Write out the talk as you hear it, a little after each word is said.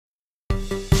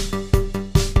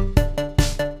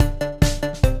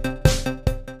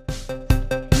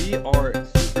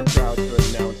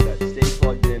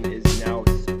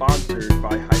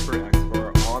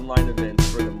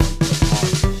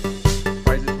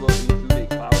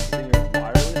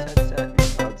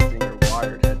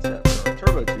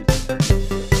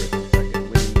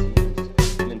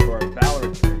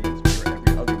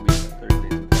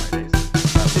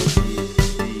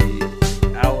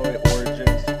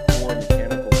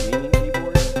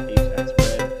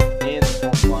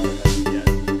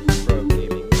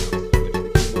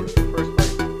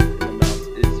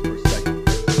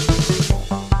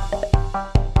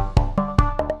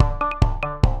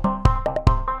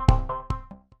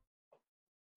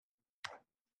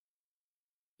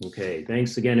Okay,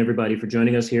 thanks again, everybody, for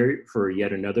joining us here for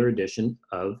yet another edition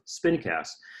of SPINcast.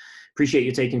 Appreciate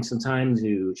you taking some time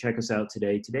to check us out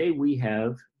today. Today we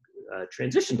have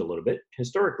transitioned a little bit.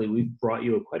 Historically, we've brought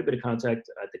you quite a bit of contact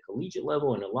at the collegiate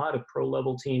level and a lot of pro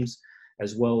level teams,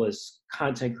 as well as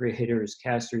content creators,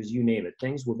 casters, you name it,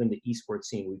 things within the esports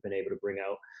scene we've been able to bring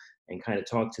out and kind of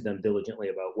talk to them diligently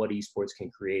about what esports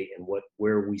can create and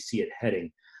where we see it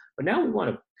heading. But now we want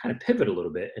to kind of pivot a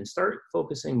little bit and start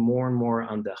focusing more and more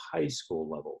on the high school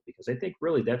level, because I think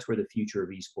really that's where the future of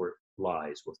esport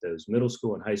lies, with those middle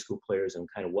school and high school players and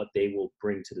kind of what they will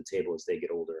bring to the table as they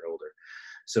get older and older.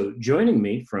 So joining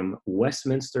me from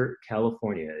Westminster,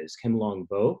 California is Kim Long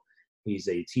Bo. He's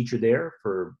a teacher there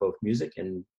for both music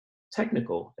and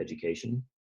technical education.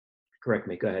 Correct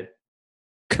me, go ahead.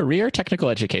 Career technical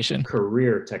education.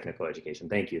 Career technical education,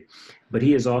 thank you. But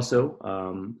he is also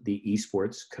the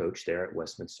esports coach there at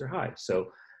Westminster High.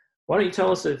 So why don't you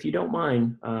tell us, if you don't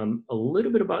mind, a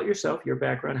little bit about yourself, your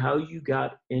background, how you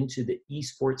got into the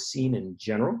esports scene in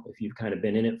general, if you've kind of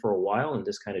been in it for a while and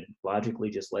this kind of logically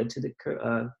just led to the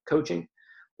coaching,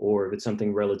 or if it's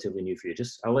something relatively new for you.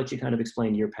 I'll let you kind of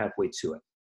explain your pathway to it.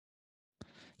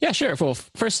 Yeah, sure. Well,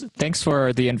 first, thanks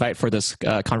for the invite for this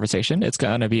conversation. It's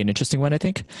going to be an interesting one, I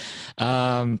think.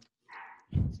 I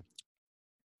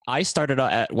started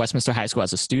out at Westminster High School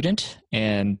as a student,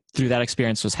 and through that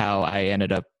experience was how I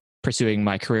ended up pursuing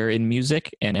my career in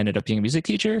music and ended up being a music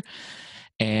teacher.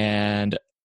 And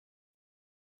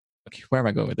okay, where am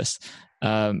I going with this?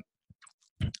 I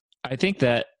think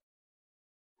that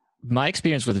my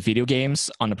experience with video games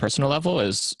on a personal level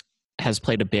has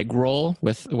played a big role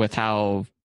with how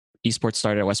esports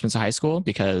started at Westminster High School,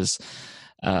 because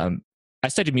I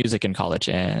studied music in college,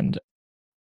 and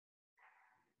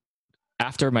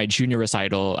after my junior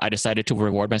recital, I decided to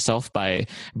reward myself by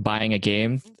buying a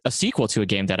sequel to a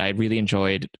game that I really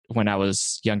enjoyed when I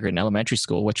was younger in elementary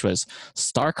school, which was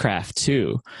StarCraft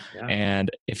 2. Yeah. And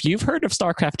if you've heard of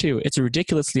StarCraft 2, it's a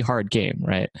ridiculously hard game,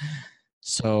 right?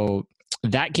 So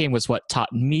that game was what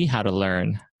taught me how to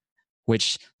learn,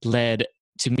 which led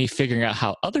to me figuring out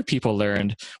how other people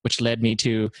learned, which led me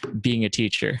to being a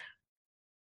teacher. Does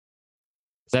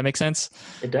that make sense?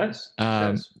 It does. It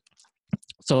does.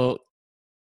 So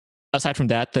aside from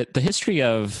that, the history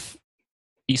of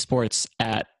esports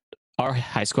at our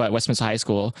high school, at Westminster High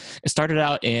School, it started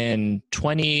out in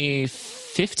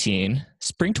 2015,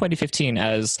 spring 2015,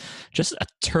 as just a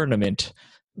tournament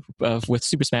with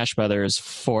Super Smash Brothers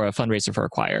for a fundraiser for a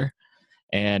choir.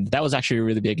 And that was actually a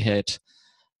really big hit.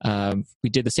 We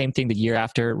did the same thing the year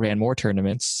after, ran more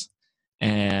tournaments,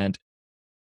 and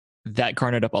that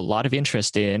garnered up a lot of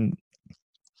interest in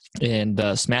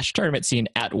the Smash tournament scene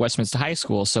at Westminster High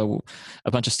School. So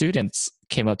a bunch of students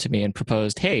came up to me and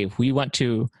proposed, hey, we want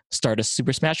to start a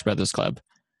Super Smash Brothers club.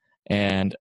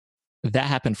 And that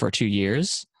happened for 2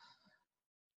 years.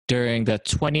 During the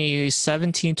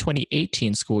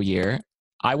 2017-2018 school year,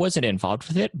 I wasn't involved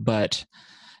with it, but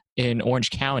in Orange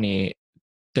County,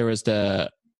 there was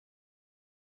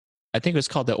I think it was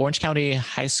called the Orange County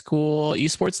High School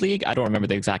Esports League. I don't remember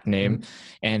the exact name. Mm-hmm.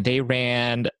 And they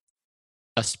ran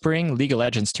a spring League of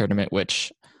Legends tournament,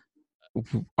 which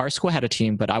our school had a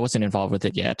team, but I wasn't involved with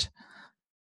it yet.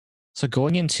 So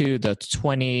going into the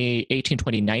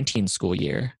 2018-2019 school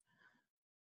year,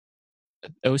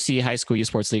 OC High School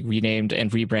Esports League renamed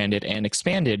and rebranded and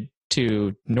expanded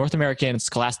to North American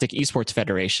Scholastic Esports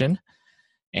Federation.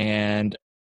 And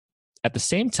at the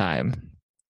same time,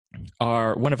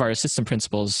 one of our assistant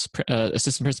principal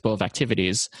of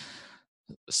activities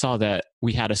saw that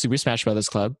we had a Super Smash Brothers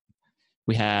club,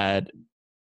 we had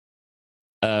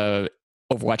a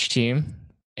Overwatch team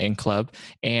and club,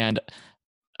 and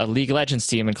a League of Legends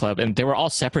team and club, and they were all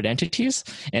separate entities,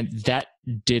 and that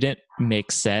didn't make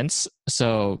sense.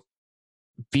 So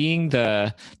being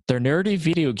the nerdy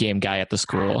video game guy at the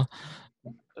school,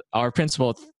 our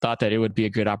principal thought that it would be a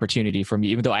good opportunity for me,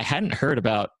 even though I hadn't heard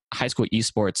about high school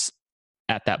esports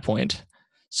at that point.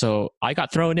 So I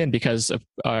got thrown in because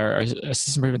our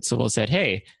assistant principal said,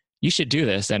 hey, you should do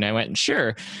this. And I went,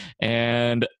 sure.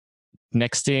 And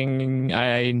next thing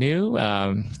I knew,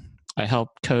 I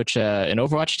helped coach an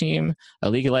Overwatch team, a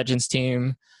League of Legends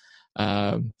team,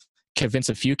 convince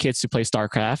a few kids to play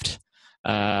StarCraft,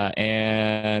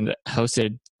 and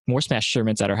hosted more Smash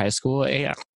tournaments at our high school.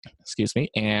 Excuse me.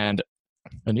 And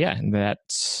yeah, and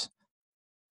that's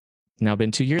now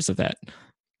been 2 years of that.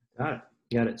 Got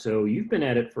it. So you've been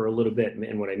at it for a little bit.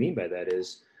 And what I mean by that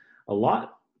is a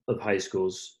lot of high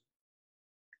schools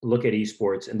look at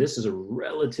esports, and this is a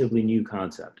relatively new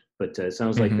concept, but it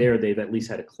sounds like Mm-hmm. they've at least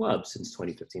had a club since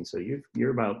 2015. So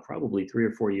you're about probably 3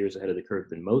 or 4 years ahead of the curve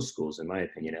than most schools, in my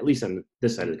opinion, at least on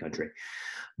this side of the country.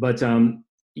 But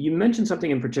you mentioned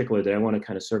something in particular that I want to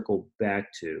kind of circle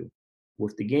back to.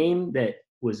 With the game that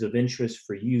was of interest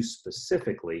for you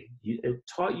specifically, it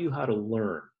taught you how to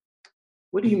learn.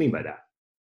 What do you mean by that?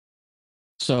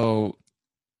 So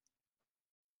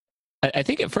I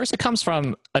think at first it comes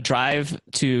from a drive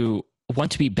to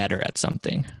want to be better at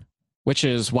something, which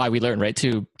is why we learn, right?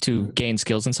 To gain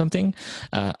skills in something.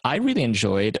 I really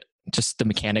enjoyed just the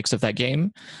mechanics of that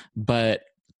game, but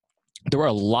there were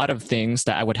a lot of things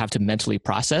that I would have to mentally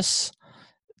process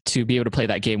to be able to play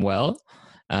that game well.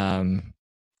 Um,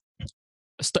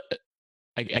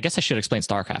 I guess I should explain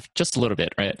StarCraft just a little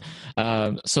bit, right?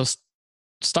 So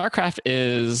StarCraft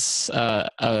is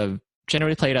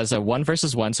generally played as a 1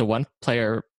 versus 1, so one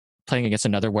player playing against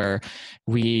another, where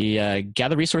we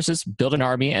gather resources, build an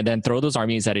army, and then throw those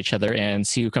armies at each other and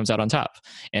see who comes out on top.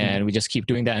 And we just keep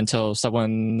doing that until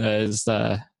someone is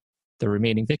the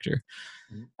remaining victor.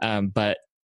 But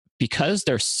because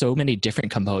there's so many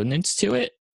different components to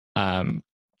it, I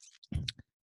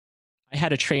had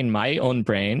to train my own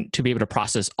brain to be able to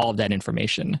process all of that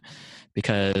information,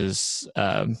 because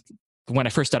when I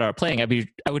first started out playing, I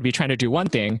would be trying to do one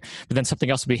thing, but then something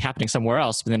else would be happening somewhere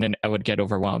else, but then I would get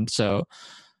overwhelmed. So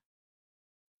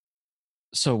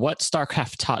what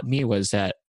StarCraft taught me was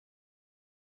that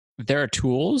there are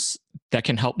tools that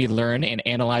can help me learn and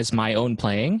analyze my own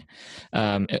playing.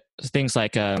 Things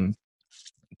like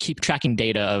keeping track of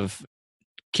data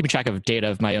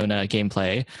of my own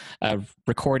gameplay,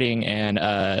 recording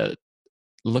and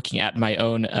looking at my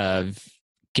own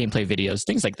gameplay videos,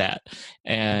 things like that.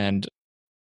 And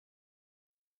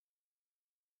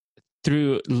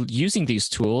through using these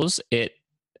tools, it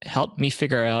helped me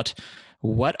figure out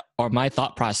what are my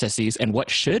thought processes and what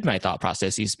should my thought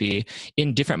processes be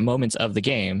in different moments of the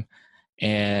game.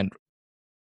 And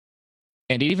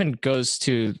it even goes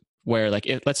to where, like,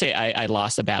 let's say I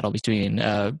lost a battle between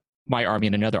my army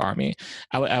and another army,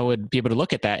 I would be able to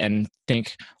look at that and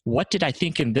think, what did I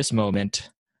think in this moment?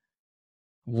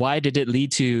 Why did it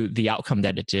lead to the outcome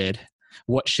that it did?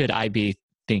 What should I be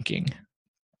thinking?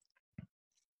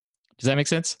 Does that make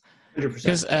sense? 100%.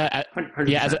 Because 100%.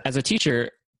 yeah, as a teacher,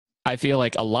 I feel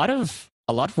like a lot of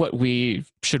what we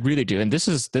should really do, and this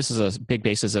is a big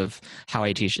basis of how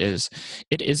I teach, is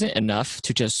it isn't enough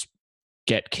to just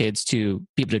get kids to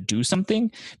be able to do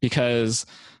something, because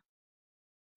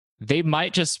they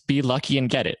might just be lucky and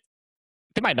get it.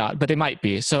 They might not, but they might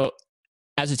be. So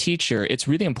as a teacher, it's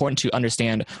really important to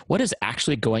understand what is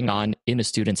actually going on in a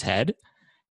student's head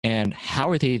and how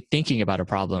are they thinking about a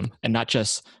problem, and not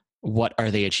just what are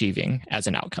they achieving as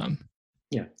an outcome.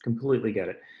 Yeah, completely get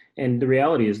it. And the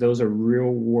reality is those are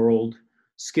real world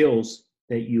skills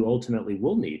that you ultimately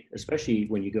will need, especially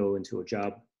when you go into a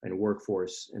job and a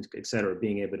workforce, and et cetera,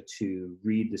 being able to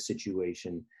read the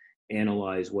situation,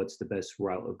 analyze what's the best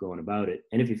route of going about it.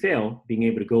 And if you fail, being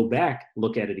able to go back,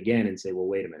 look at it again and say, well,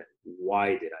 wait a minute, why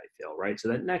did I fail, right? So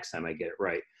that next time I get it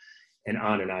right, and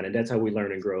on and on. And that's how we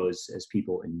learn and grow as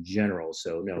people in general.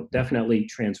 So no, definitely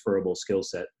transferable skill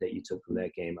set that you took from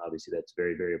that game. Obviously that's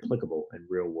very, very applicable in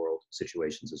real world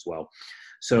situations as well.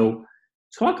 So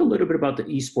talk a little bit about the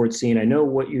esports scene. I know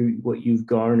what you've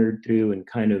garnered through and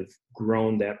kind of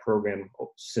grown that program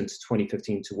since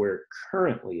 2015 to where it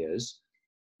currently is.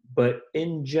 But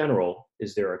in general,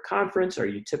 is there a conference? Are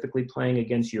you typically playing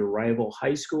against your rival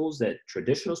high schools that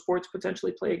traditional sports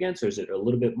potentially play against? Or is it a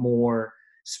little bit more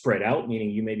spread out, meaning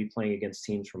you may be playing against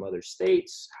teams from other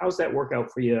states? How's that work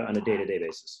out for you on a day-to-day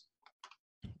basis?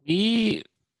 We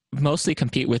mostly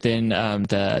compete within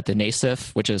the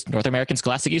NASIF, which is North American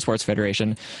Scholastic Esports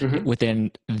Federation,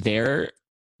 within their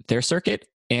circuit.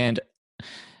 And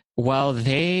while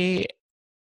they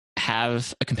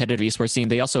have a competitive esports scene,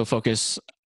 they also focus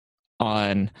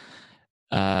on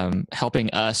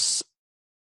helping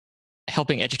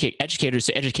educators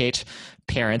to educate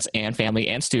parents and family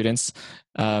and students,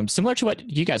 similar to what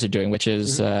you guys are doing, which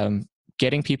is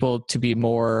getting people to be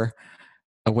more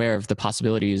aware of the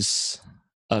possibilities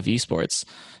of esports.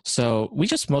 So we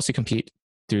just mostly compete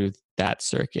through that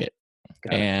circuit.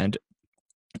 And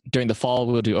during the fall,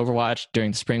 we'll do Overwatch.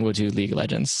 During the spring, we'll do League of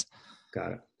Legends.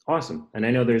 Got it. Awesome. And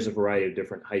I know there's a variety of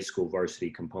different high school varsity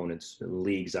components and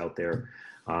leagues out there.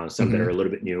 Some that are a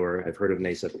little bit newer. I've heard of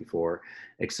NASIF before,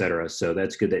 et cetera. So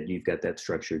that's good that you've got that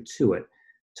structure to it.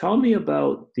 Tell me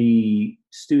about the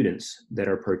students that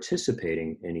are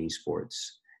participating in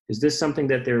esports. Is this something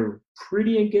that they're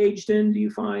pretty engaged in, do you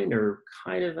find, or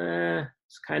kind of,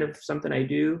 it's kind of something I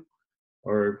do?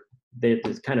 Or they're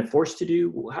kind of forced to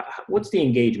do? What's the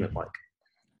engagement like?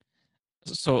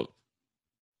 So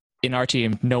in our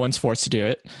team, no one's forced to do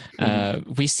it.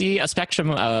 We see a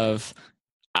spectrum of,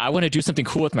 I want to do something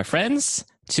cool with my friends,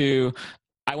 to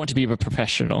I want to be a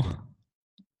professional.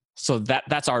 So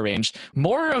that's our range.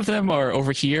 More of them are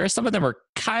over here. Some of them are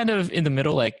kind of in the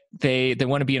middle, like they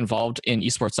want to be involved in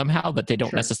esports somehow, but they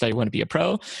don't necessarily want to be a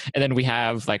pro. And then we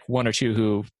have like one or two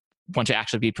who want to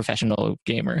actually be a professional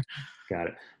gamer. Got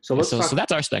it. So so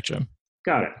that's our spectrum.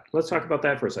 Got it. Let's talk about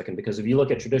that for a second, because if you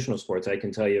look at traditional sports, I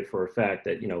can tell you for a fact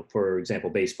that, for example,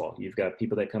 baseball, you've got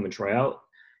people that come and try out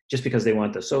just because they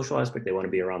want the social aspect, they want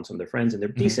to be around some of their friends, and they're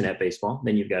decent at baseball.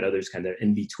 Then you've got others kind of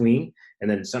in between,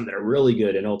 and then some that are really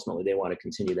good, and ultimately they want to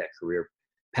continue that career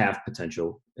path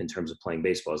potential in terms of playing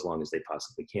baseball as long as they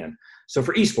possibly can. So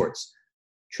for esports,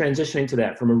 transitioning to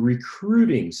that from a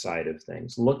recruiting side of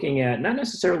things, looking at not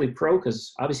necessarily pro,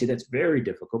 because obviously that's very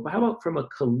difficult, but how about from a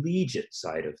collegiate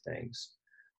side of things?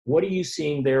 What are you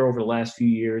seeing there over the last few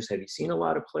years? Have you seen a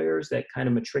lot of players that kind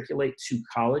of matriculate to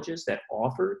colleges that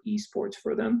offer esports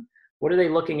for them? What are they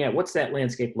looking at? What's that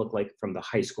landscape look like from the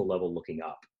high school level looking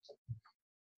up?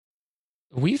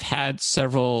 We've had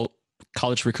several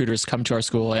college recruiters come to our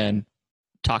school and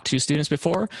talk to students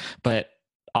before, but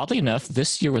oddly enough,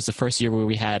 this year was the first year where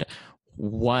we had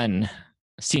one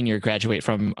senior graduate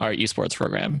from our esports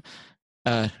program.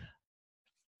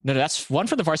 No, that's one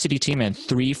from the varsity team and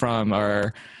three from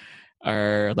our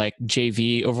like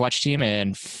JV Overwatch team,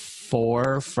 and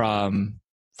four from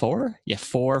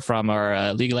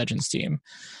our League of Legends team.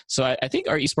 So I think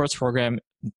our esports program,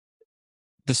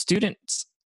 the student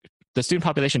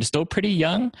population is still pretty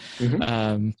young.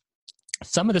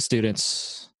 Some of the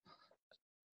students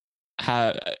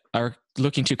are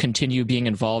looking to continue being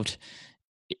involved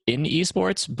in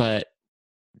esports, but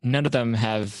none of them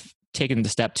have taken the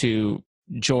step to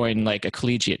join like a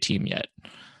collegiate team yet.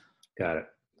 Got it.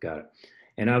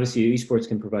 And obviously esports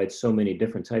can provide so many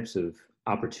different types of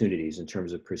opportunities in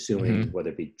terms of pursuing,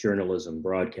 whether it be journalism,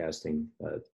 broadcasting,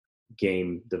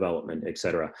 game development,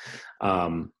 etc.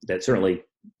 That's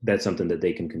something that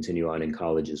they can continue on in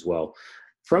college as well.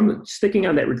 From sticking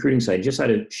on that recruiting side, just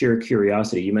out of sheer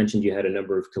curiosity, you mentioned you had a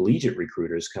number of collegiate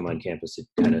recruiters come on campus to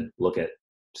kind of look at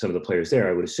some of the players there,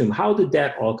 I would assume. How did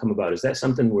that all come about? Is that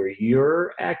something where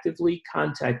you're actively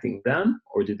contacting them,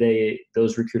 or do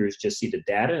those recruiters just see the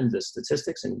data and the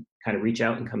statistics and kind of reach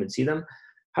out and come and see them?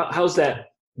 How's that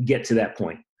get to that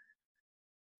point?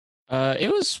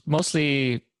 It was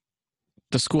mostly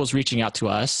the schools reaching out to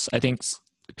us, I think,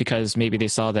 because maybe they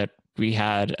saw that we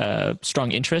had a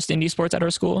strong interest in esports at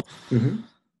our school.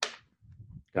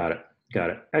 Got it.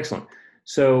 Excellent.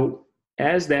 So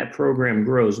as that program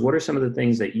grows, what are some of the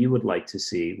things that you would like to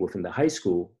see within the high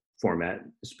school format,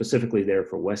 specifically there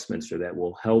for Westminster, that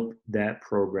will help that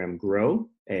program grow,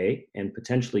 and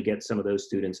potentially get some of those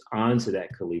students onto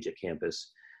that collegiate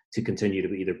campus to continue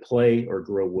to either play or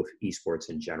grow with esports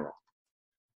in general?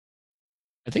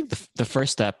 I think the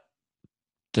first step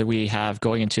that we have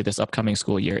going into this upcoming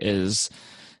school year is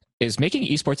making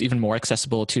esports even more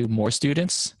accessible to more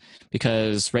students,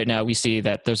 because right now we see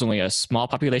that there's only a small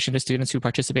population of students who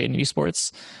participate in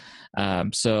esports.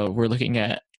 So we're looking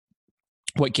at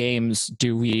what games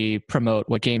do we promote,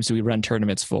 what games do we run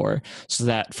tournaments for, so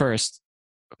that first,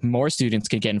 more students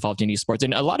can get involved in esports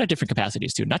in a lot of different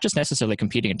capacities too, not just necessarily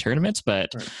competing in tournaments,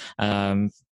 but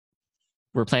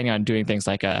we're planning on doing things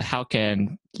like how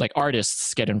can like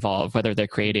artists get involved, whether they're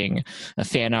creating a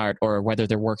fan art or whether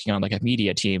they're working on like a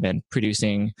media team and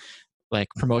producing like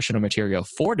promotional material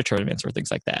for the tournaments or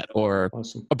things like that, or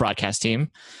a broadcast team,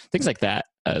 things like that.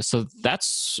 So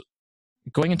that's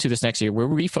going into this next year. We're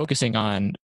refocusing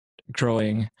on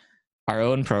growing our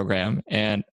own program,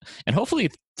 and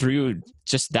hopefully through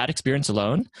just that experience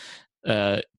alone,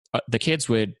 the kids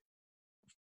would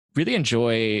really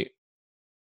enjoy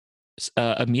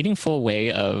a meaningful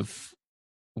way of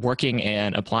working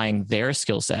and applying their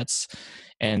skill sets,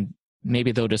 and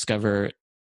maybe they'll discover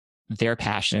their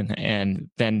passion, and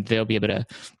then they'll be able to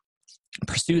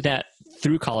pursue that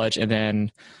through college, and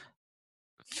then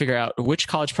figure out which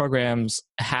college programs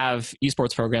have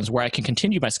esports programs where I can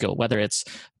continue my skill, whether it's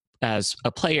as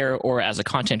a player or as a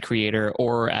content creator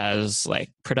or as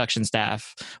like production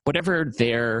staff, whatever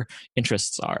their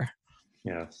interests are.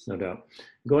 Yeah, no doubt.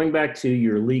 Going back to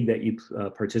your league that you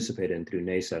participate in through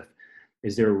NASEF,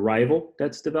 is there a rival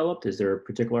that's developed? Is there a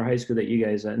particular high school that you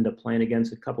guys end up playing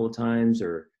against a couple of times,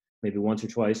 or maybe once or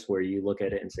twice, where you look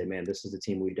at it and say, man, this is the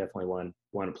team we definitely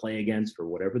want to play against for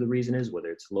whatever the reason is,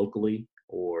 whether it's locally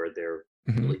or they're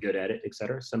really good at it, et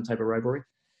cetera, some type of rivalry?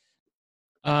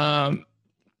 I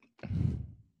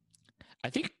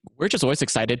think we're just always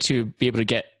excited to be able to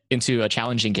get into a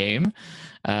challenging game.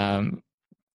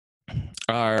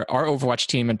 Our Overwatch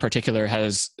team in particular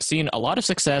has seen a lot of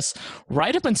success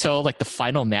right up until like the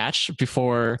final match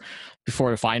before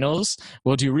the finals.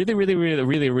 We'll do really, really, really,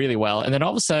 really, really well, and then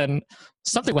all of a sudden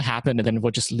something will happen, and then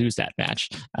we'll just lose that match.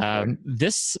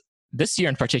 This year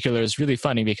in particular is really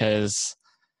funny because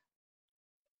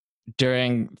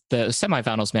during the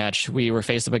semifinals match, we were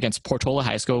faced up against Portola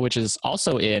High School, which is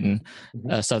also in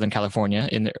Southern California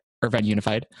in Irvine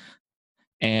Unified,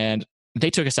 and they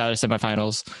took us out of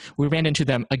semifinals. We ran into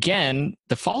them again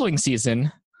the following season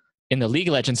in the League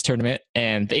of Legends tournament,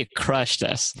 and they crushed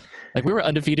us. Like, we were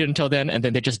undefeated until then, and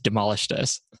then they just demolished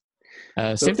us.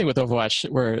 Same thing with Overwatch.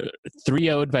 We're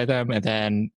 3-0'd by them, and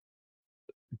then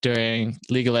during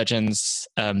League of Legends,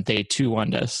 they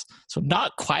 2-1'd us. So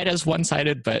not quite as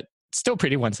one-sided, but still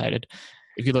pretty one-sided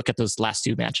if you look at those last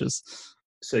two matches.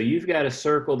 So you've got to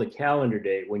circle the calendar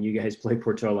date when you guys play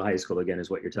Portola High School again, is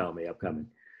what you're telling me, upcoming.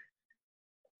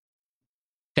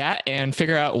 That, and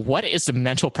figure out what is the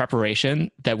mental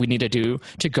preparation that we need to do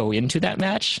to go into that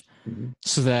match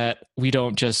so that we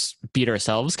don't just beat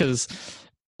ourselves. Because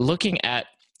looking at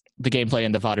the gameplay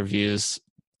and the VOD reviews,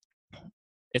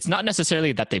 it's not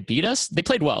necessarily that they beat us. They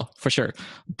played well, for sure.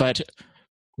 But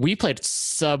we played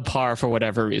subpar for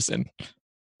whatever reason.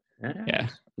 Yeah.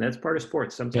 That's part of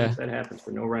sports. Sometimes that happens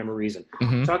for no rhyme or reason.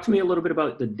 Talk to me a little bit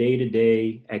about the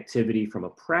day-to-day activity from a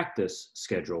practice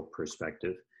schedule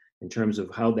perspective, in terms of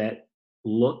how that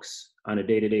looks on a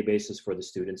day-to-day basis for the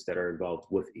students that are involved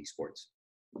with esports.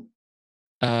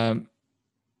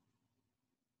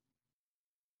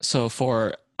 So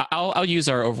I'll use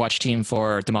our Overwatch team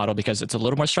for the model because it's a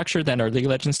little more structured than our League of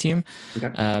Legends team.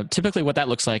 Okay. Typically what that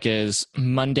looks like is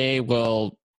Monday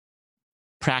we'll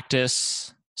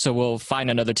practice. So we'll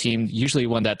find another team, usually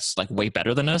one that's like way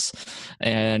better than us,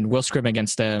 and we'll scrim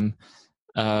against them.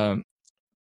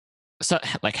 So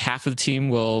like half of the team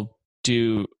will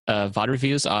do VOD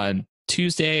reviews on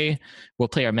Tuesday. We'll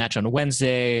play our match on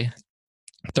Wednesday.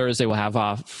 Thursday we'll have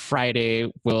off.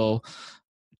 Friday we'll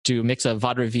do a mix of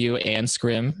VOD review and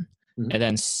scrim. And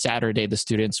then Saturday the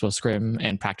students will scrim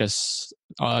and practice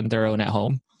on their own at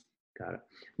home. Got it.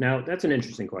 Now that's an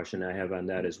interesting question I have on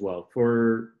that as well.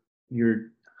 For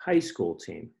your high school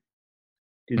team,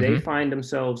 do they find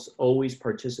themselves always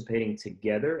participating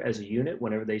together as a unit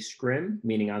whenever they scrim,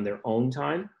 meaning on their own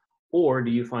time? Or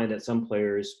do you find that some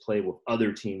players play with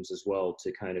other teams as well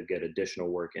to kind of get additional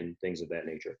work and things of that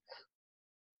nature?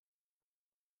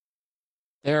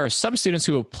 There are some students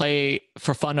who will play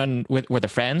for fun with their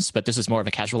friends, but this is more of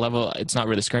a casual level. It's not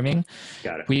really scrimming.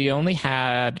 Got it. We only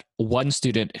had one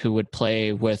student who would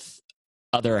play with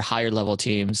other higher level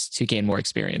teams to gain more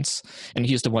experience, and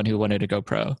he's the one who wanted to go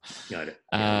pro. Got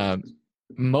it.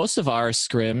 Most of our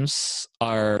scrims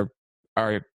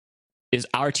is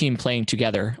our team playing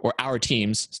together, or our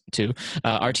teams too.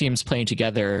 Our teams playing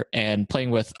together and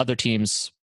playing with other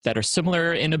teams that are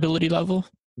similar in ability level.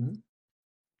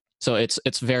 So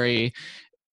it's very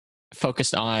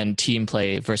focused on team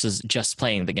play versus just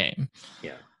playing the game.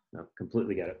 Yeah, no,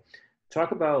 completely get it.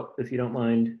 Talk about, if you don't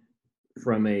mind,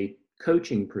 from a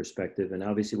coaching perspective, and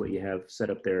obviously what you have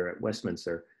set up there at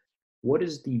Westminster, what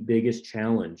is the biggest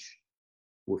challenge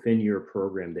within your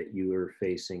program that you are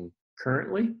facing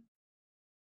currently,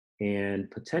 and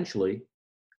potentially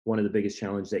one of the biggest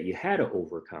challenges that you had to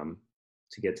overcome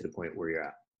to get to the point where you're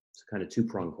at? It's a kind of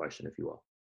two-pronged question, if you will.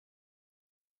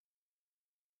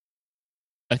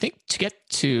 I think to get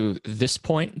to this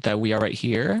point that we are right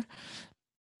here,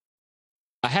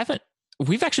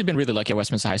 we've actually been really lucky at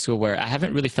Westminster High School where I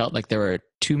haven't really felt like there were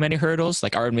too many hurdles.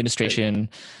 Like, our administration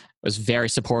was very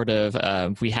supportive.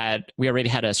 We already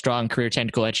had a strong career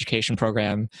technical education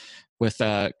program with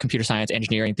computer science,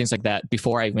 engineering, things like that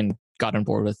before I even got on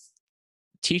board with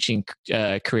teaching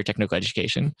career technical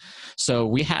education. So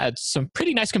we had some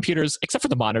pretty nice computers, except for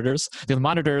the monitors. The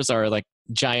monitors are like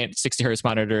giant 60 hertz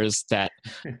monitors that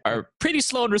are pretty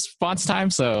slow in response time,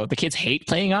 so the kids hate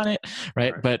playing on it,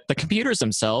 right? But the computers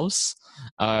themselves,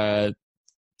 they're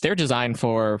designed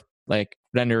for like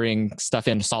rendering stuff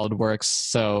in SolidWorks,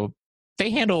 so they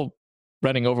handle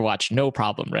running Overwatch no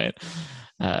problem, right?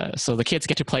 So the kids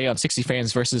get to play on 60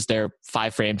 frames versus their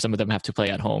 5 frames some of them have to play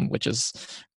at home, which is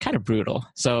kind of brutal.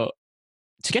 So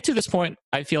to get to this point,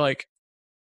 I feel like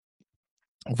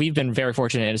we've been very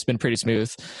fortunate and it's been pretty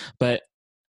smooth. But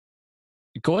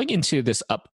going into this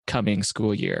upcoming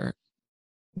school year,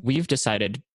 we've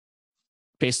decided,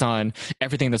 based on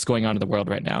everything that's going on in the world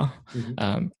right now,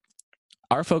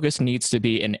 our focus needs to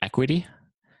be in equity,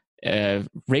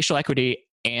 racial equity,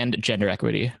 and gender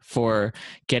equity, for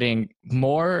getting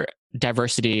more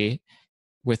diversity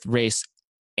with race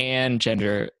and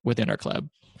gender within our club.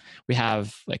 We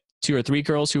have like 2 or 3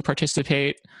 girls who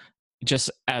participate just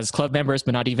as club members,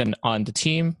 but not even on the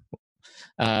team.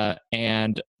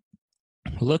 And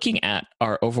looking at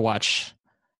our Overwatch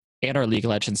and our League of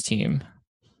Legends team,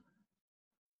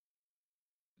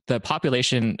 the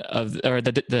population of, or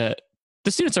the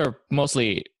students are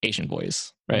mostly Asian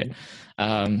boys, right?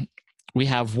 Mm-hmm. We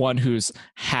have one who's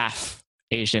half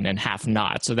Asian and half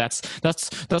not. So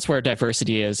that's where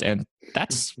diversity is, and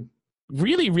that's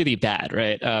really, really bad,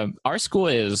 right? Our school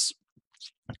is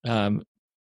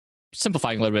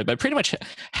simplifying a little bit, but pretty much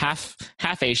half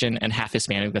Asian and half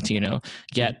Hispanic Latino.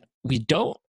 Yet we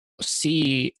don't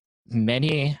see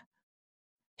many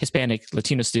Hispanic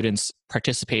Latino students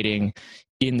participating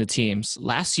in the teams.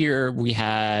 Last year, we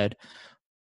had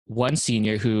one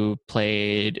senior who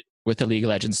played with the League of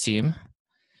Legends team,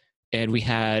 and we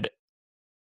had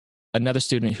another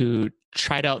student who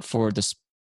tried out for the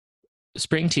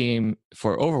spring team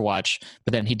for Overwatch,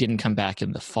 but then he didn't come back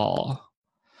in the fall.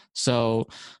 So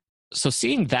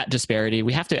seeing that disparity,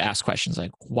 we have to ask questions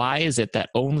like, why is it that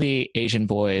only Asian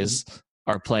boys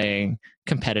are playing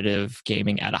competitive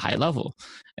gaming at a high level?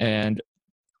 And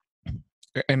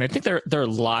I think there are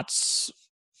lots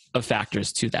of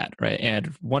factors to that, right? And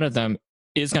one of them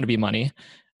is going to be money.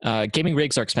 Gaming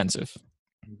rigs are expensive.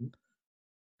 Mm-hmm.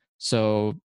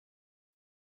 So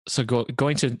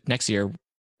going to next year,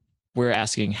 we're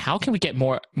asking, how can we get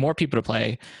more people to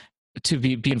play, to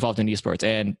be involved in esports?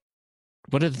 And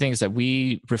one of the things that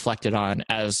we reflected on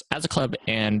as a club,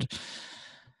 and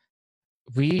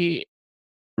we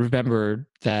remembered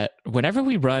that whenever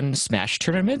we run Smash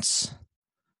tournaments,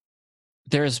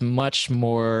 there's much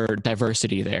more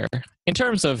diversity there in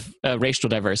terms of racial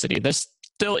diversity. There's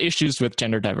still issues with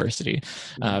gender diversity.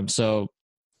 So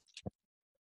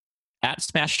at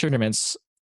Smash tournaments,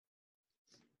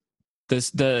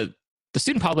 the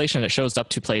student population that shows up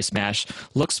to play Smash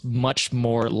looks much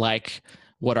more like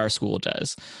what our school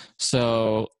does.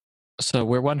 So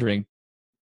we're wondering,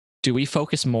 do we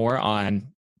focus more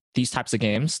on these types of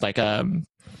games like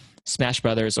Smash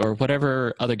Brothers or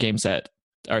whatever other games that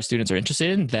our students are interested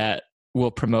in that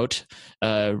will promote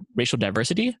racial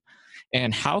diversity?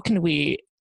 And how can we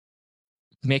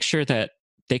make sure that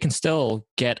they can still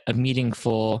get a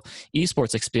meaningful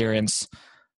esports experience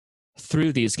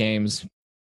through these games,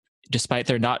 despite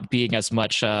there not being as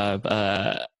much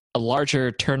a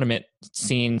larger tournament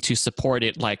scene to support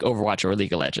it like Overwatch or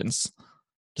League of Legends?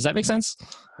 Does that make sense?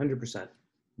 100%.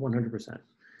 100%.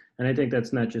 And I think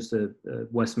that's not just a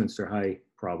Westminster High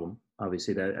problem.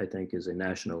 Obviously, that I think is a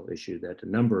national issue that a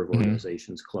number of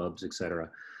organizations, clubs, et cetera,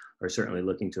 are certainly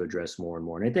looking to address more and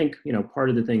more. And I think, part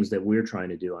of the things that we're trying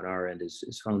to do on our end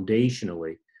is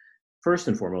foundationally, first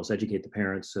and foremost, educate the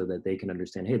parents so that they can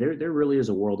understand, hey, there really is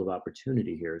a world of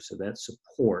opportunity here. So that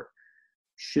support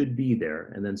should be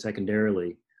there. And then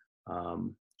secondarily,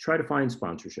 try to find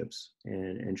sponsorships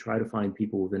and try to find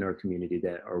people within our community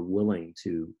that are willing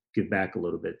to give back a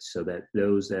little bit so that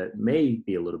those that may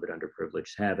be a little bit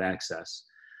underprivileged have access.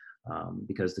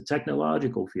 Because the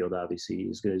technological field obviously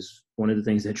is one of the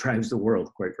things that drives the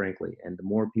world, quite frankly. And the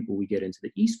more people we get into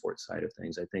the esports side of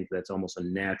things, I think that's almost a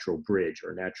natural bridge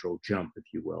or a natural jump, if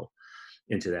you will,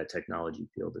 into that technology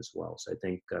field as well. So I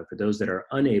think for those that are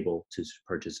unable to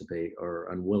participate or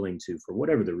unwilling to, for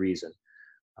whatever the reason,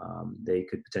 they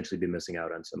could potentially be missing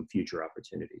out on some future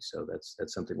opportunities. So that's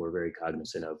something we're very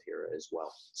cognizant of here as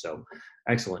well. So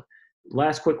excellent.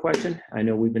 Last quick question. I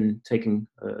know we've been taking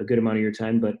a good amount of your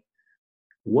time, but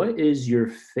what is your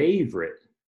favorite,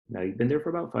 now you've been there for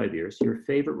about 5 years, your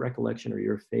favorite recollection or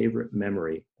your favorite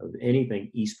memory of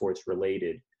anything esports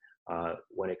related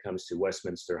when it comes to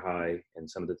Westminster High and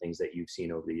some of the things that you've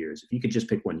seen over the years? If you could just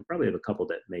pick one, you probably have a couple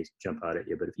that may jump out at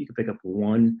you, but if you could pick up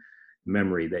one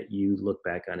memory that you look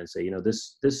back on and say,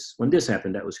 this when this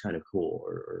happened, that was kind of cool,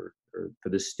 or for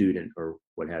this student or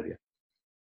what have you.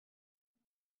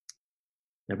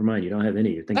 Never mind, you don't have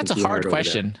any. You're thinking that's a hard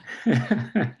question.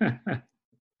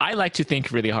 I like to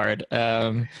think really hard.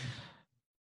 I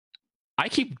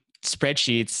keep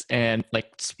spreadsheets and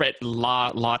lots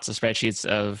of spreadsheets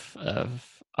of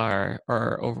our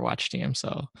Overwatch team.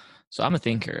 So I'm a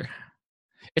thinker.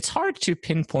 It's hard to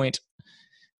pinpoint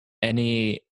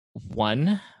any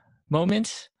one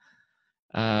moment.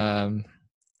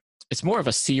 It's more of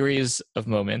a series of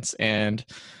moments, and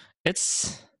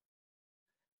it's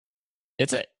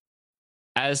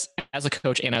as a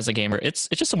coach and as a gamer, it's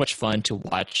just so much fun to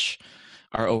watch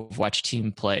our Overwatch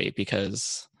team play,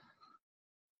 because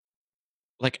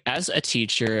like as a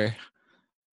teacher,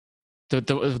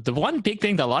 the one big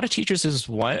thing that a lot of teachers is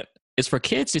is for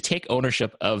kids to take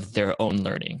ownership of their own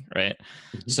learning, right?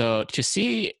 Mm-hmm. So to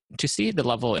see the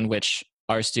level in which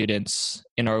our students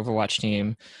in our Overwatch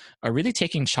team are really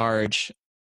taking charge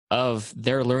of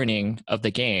their learning of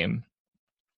the game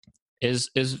is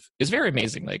very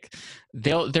amazing. Like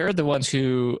they're the ones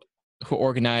who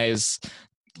organize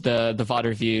the VOD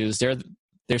reviews.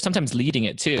 They're sometimes leading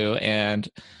it too, and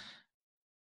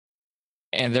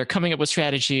they're coming up with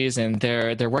strategies, and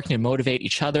they're working to motivate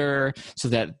each other so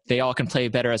that they all can play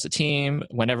better as a team.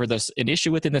 Whenever there's an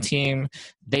issue within the team,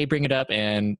 they bring it up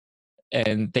and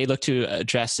they look to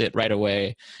address it right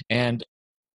away. And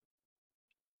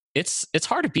it's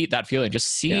hard to beat that feeling, just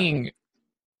seeing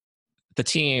the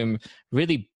team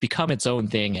really become its own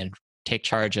thing and take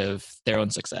charge of their own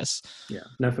success. Yeah,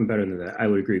 nothing better than that. I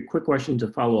would agree. Quick question to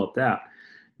follow up that.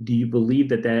 Do you believe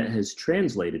that has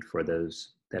translated for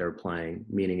those that are playing,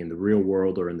 meaning in the real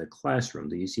world or in the classroom?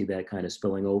 Do you see that kind of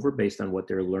spilling over based on what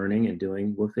they're learning and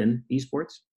doing within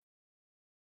esports?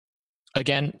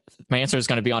 Again, my answer is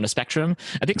going to be on a spectrum.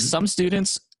 I think some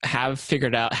students have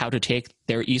figured out how to take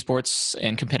their esports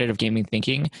and competitive gaming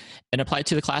thinking and apply it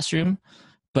to the classroom,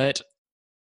 but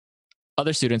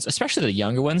other students, especially the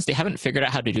younger ones, they haven't figured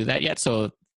out how to do that yet.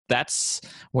 So that's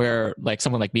where like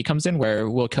someone like me comes in, where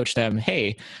we'll coach them,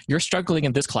 hey, you're struggling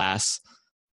in this class.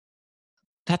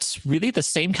 That's really the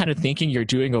same kind of thinking you're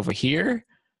doing over here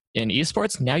in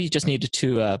esports. Now you just need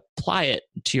to apply it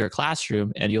to your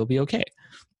classroom and you'll be okay.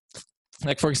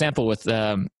 Like, for example, with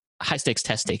high stakes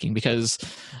test taking, because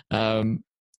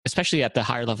especially at the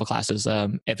higher level classes,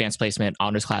 advanced placement,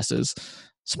 honors classes,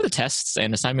 some of the tests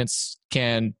and assignments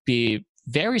can be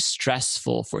very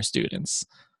stressful for students.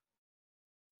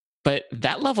 But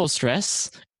that level of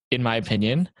stress, in my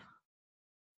opinion,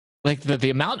 like the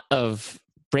amount of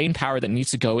brain power that needs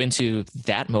to go into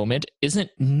that moment isn't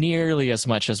nearly as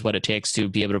much as what it takes to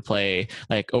be able to play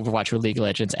like Overwatch or League of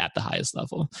Legends at the highest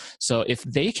level. So if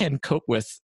they can cope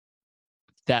with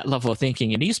that level of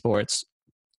thinking in esports,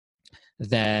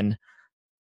 then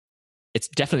it's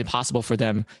definitely possible for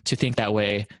them to think that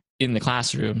way in the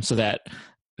classroom so that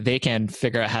they can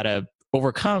figure out how to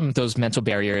overcome those mental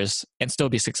barriers and still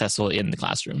be successful in the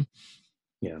classroom.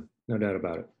 Yeah, no doubt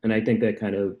about it. And I think that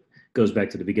kind of goes back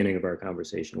to the beginning of our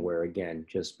conversation where, again,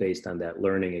 just based on that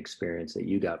learning experience that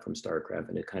you got from StarCraft,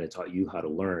 and it kind of taught you how to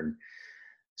learn,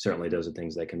 certainly those are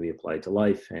things that can be applied to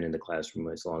life and in the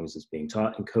classroom as long as it's being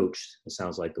taught and coached. It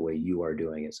sounds like the way you are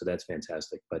doing it. So that's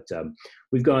fantastic. But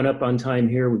we've gone up on time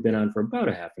here. We've been on for about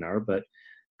a half an hour, but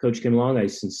Coach Kim Long, I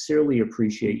sincerely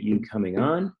appreciate you coming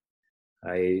on.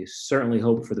 I certainly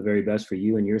hope for the very best for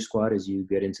you and your squad as you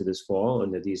get into this fall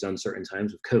and these uncertain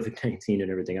times with COVID-19 and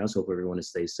everything else. Hope everyone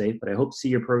stays safe, but I hope to see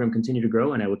your program continue to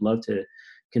grow, and I would love to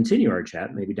continue our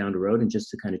chat maybe down the road and just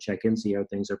to kind of check in, see how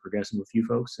things are progressing with you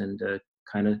folks, and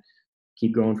kind of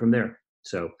keep going from there.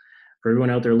 So for everyone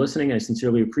out there listening, I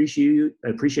sincerely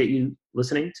appreciate you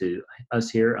listening to us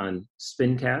here on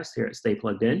SPINcast here at Stay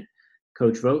Plugged In.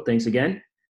 Coach Vogt, thanks again.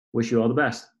 Wish you all the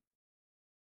best.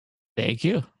 Thank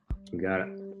you. You got it.